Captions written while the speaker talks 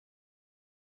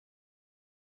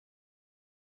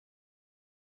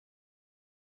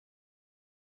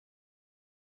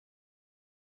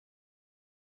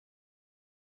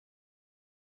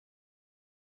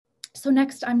So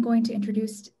next, I'm going to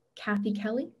introduce Kathy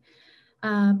Kelly.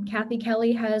 Kathy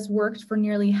Kelly has worked for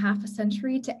nearly half a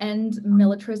century to end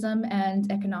militarism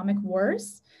and economic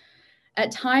wars.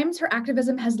 At times, her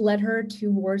activism has led her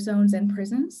to war zones and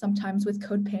prisons, sometimes with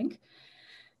CODEPINK.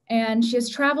 And she has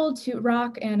traveled to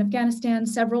Iraq and Afghanistan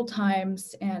several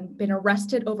times and been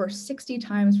arrested over 60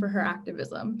 times for her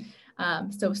activism.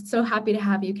 So happy to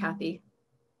have you, Kathy.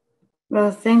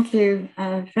 Well, thank you,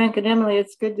 Frank and Emily.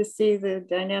 It's good to see the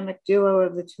dynamic duo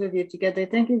of the two of you together.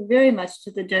 Thank you very much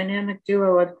to the dynamic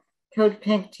duo of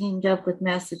CODEPINK teamed up with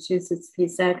Massachusetts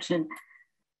Peace Action.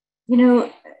 You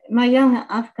know, my young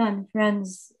Afghan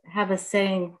friends have a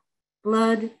saying,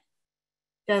 blood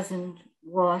doesn't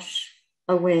wash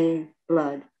away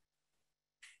blood.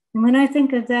 And when I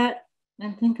think of that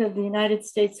and think of the United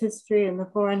States history and the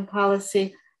foreign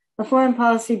policy, a foreign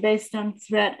policy based on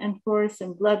threat and force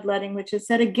and bloodletting, which has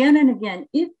said again and again,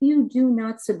 if you do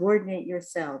not subordinate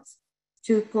yourselves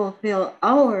to fulfill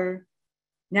our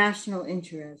national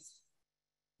interests,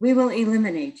 we will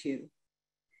eliminate you.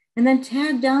 And then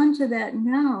tagged on to that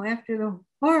now, after the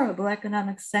horrible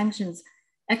economic sanctions,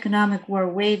 economic war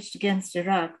waged against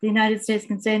Iraq, the United States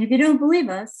can say, and if you don't believe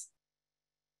us,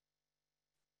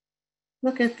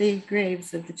 look at the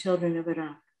graves of the children of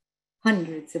Iraq.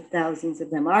 Hundreds of thousands of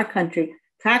them, our country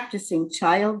practicing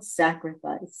child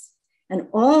sacrifice, and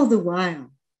all the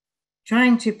while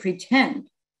trying to pretend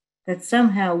that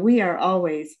somehow we are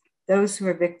always those who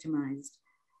are victimized.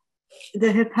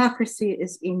 The hypocrisy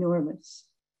is enormous.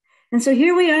 And so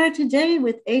here we are today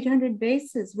with 800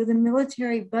 bases, with a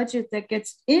military budget that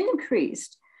gets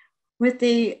increased, with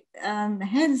the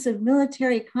heads of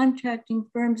military contracting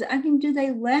firms. I mean, do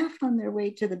they laugh on their way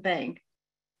to the bank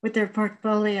with their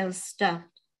portfolios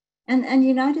stuffed? And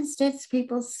United States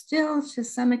people still, to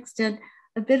some extent,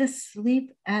 a bit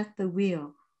asleep at the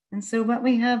wheel. And so what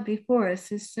we have before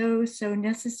us is so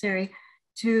necessary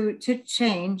to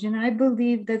change. And I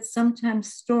believe that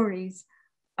sometimes stories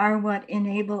are what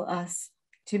enable us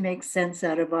to make sense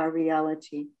out of our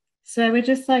reality. So I would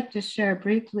just like to share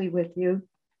briefly with you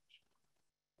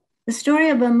the story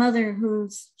of a mother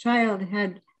whose child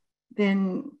had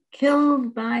been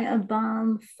killed by a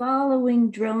bomb following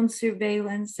drone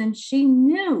surveillance, and she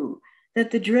knew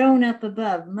that the drone up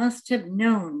above must have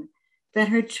known that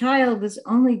her child was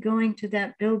only going to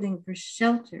that building for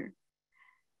shelter.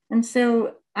 And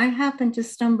so I happened to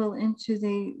stumble into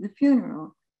the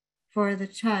funeral for the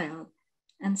child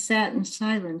and sat in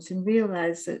silence and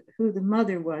realized that who the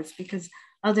mother was, because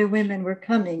other women were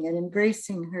coming and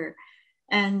embracing her.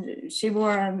 And she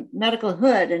wore a medical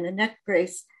hood and a neck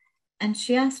brace. And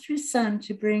she asked her son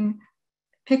to bring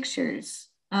pictures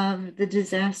of the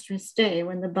disastrous day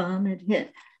when the bomb had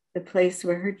hit the place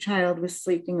where her child was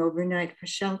sleeping overnight for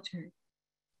shelter.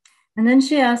 And then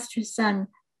she asked her son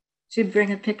to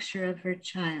bring a picture of her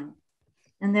child.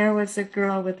 And there was a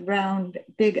girl with round,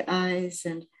 big eyes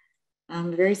and a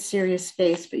very serious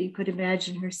face, but you could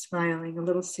imagine her smiling, a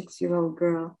little 6-year-old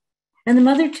girl. And the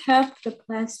mother tapped the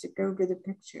plastic over the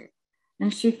picture,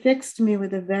 and she fixed me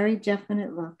with a very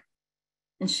definite look.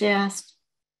 And she asked,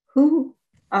 who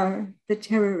are the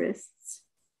terrorists?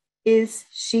 Is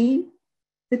she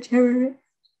the terrorist?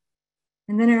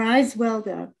 And then her eyes welled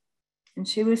up, and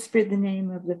she whispered the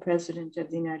name of the president of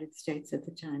the United States at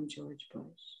the time, George Bush.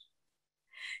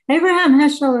 Abraham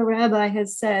Heschel, a rabbi,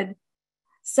 has said,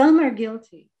 some are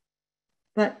guilty,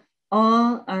 but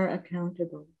all are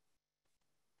accountable.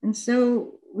 And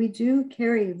so we do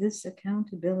carry this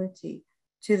accountability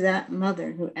to that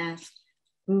mother who asked,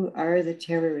 who are the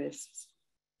terrorists?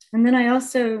 And then I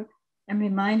also am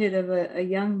reminded of a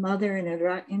young mother in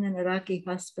an Iraqi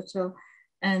hospital.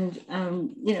 And,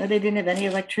 they didn't have any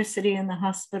electricity in the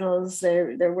hospitals.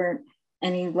 There weren't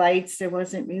any lights. There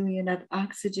wasn't really enough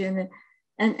oxygen.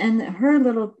 And her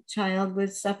little child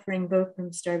was suffering both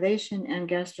from starvation and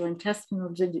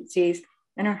gastrointestinal disease,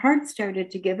 and her heart started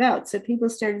to give out. So people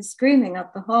started screaming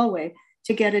up the hallway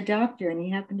to get a doctor, and he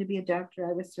happened to be a doctor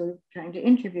I was sort of trying to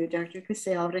interview, Dr.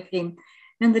 Qusay al-Rahim.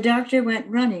 And the doctor went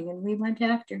running, and we went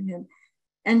after him.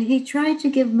 And he tried to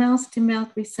give mouth-to-mouth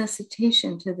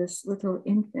resuscitation to this little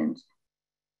infant.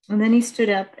 And then he stood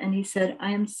up and he said,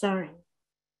 I am sorry.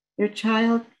 Your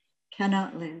child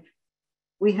cannot live.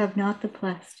 We have not the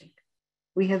plastic.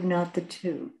 We have not the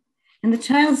tube. And the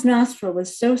child's nostril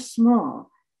was so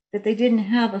small that they didn't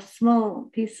have a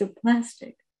small piece of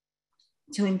plastic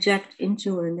to inject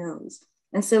into her nose.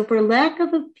 And so for lack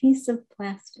of a piece of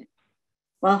plastic,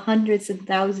 while hundreds and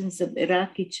thousands of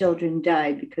Iraqi children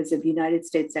died because of United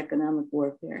States economic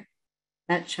warfare,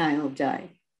 that child died.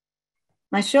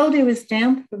 My shoulder was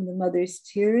damp from the mother's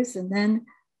tears. And then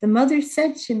the mother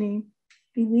said to me,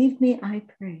 believe me, I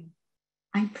pray.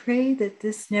 I pray that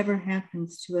this never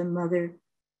happens to a mother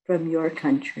from your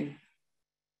country.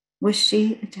 Was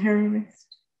she a terrorist?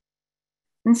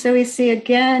 And so we see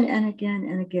again and again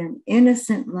and again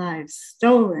innocent lives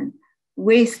stolen,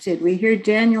 wasted. We hear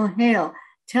Daniel Hale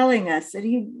telling us that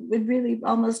he would really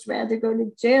almost rather go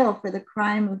to jail for the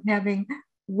crime of having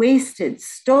wasted,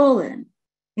 stolen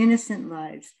innocent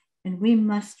lives. And we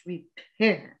must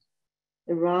repair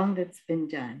the wrong that's been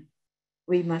done.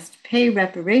 We must pay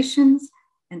reparations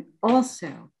and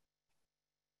also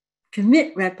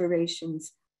commit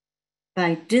reparations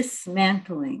by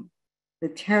dismantling the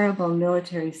terrible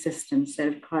military systems that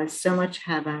have caused so much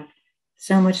havoc,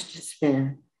 so much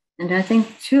despair. And I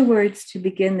think 2 words to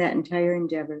begin that entire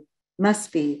endeavor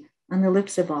must be on the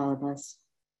lips of all of us.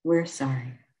 We're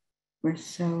sorry. We're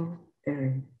so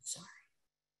very sorry.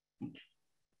 Thank you.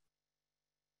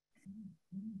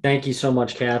 Thank you so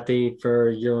much, Kathy, for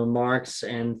your remarks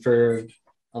and for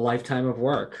a lifetime of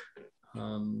work.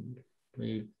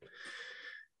 We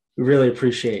really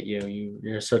appreciate you.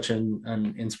 You're such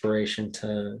an inspiration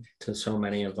to so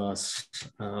many of us.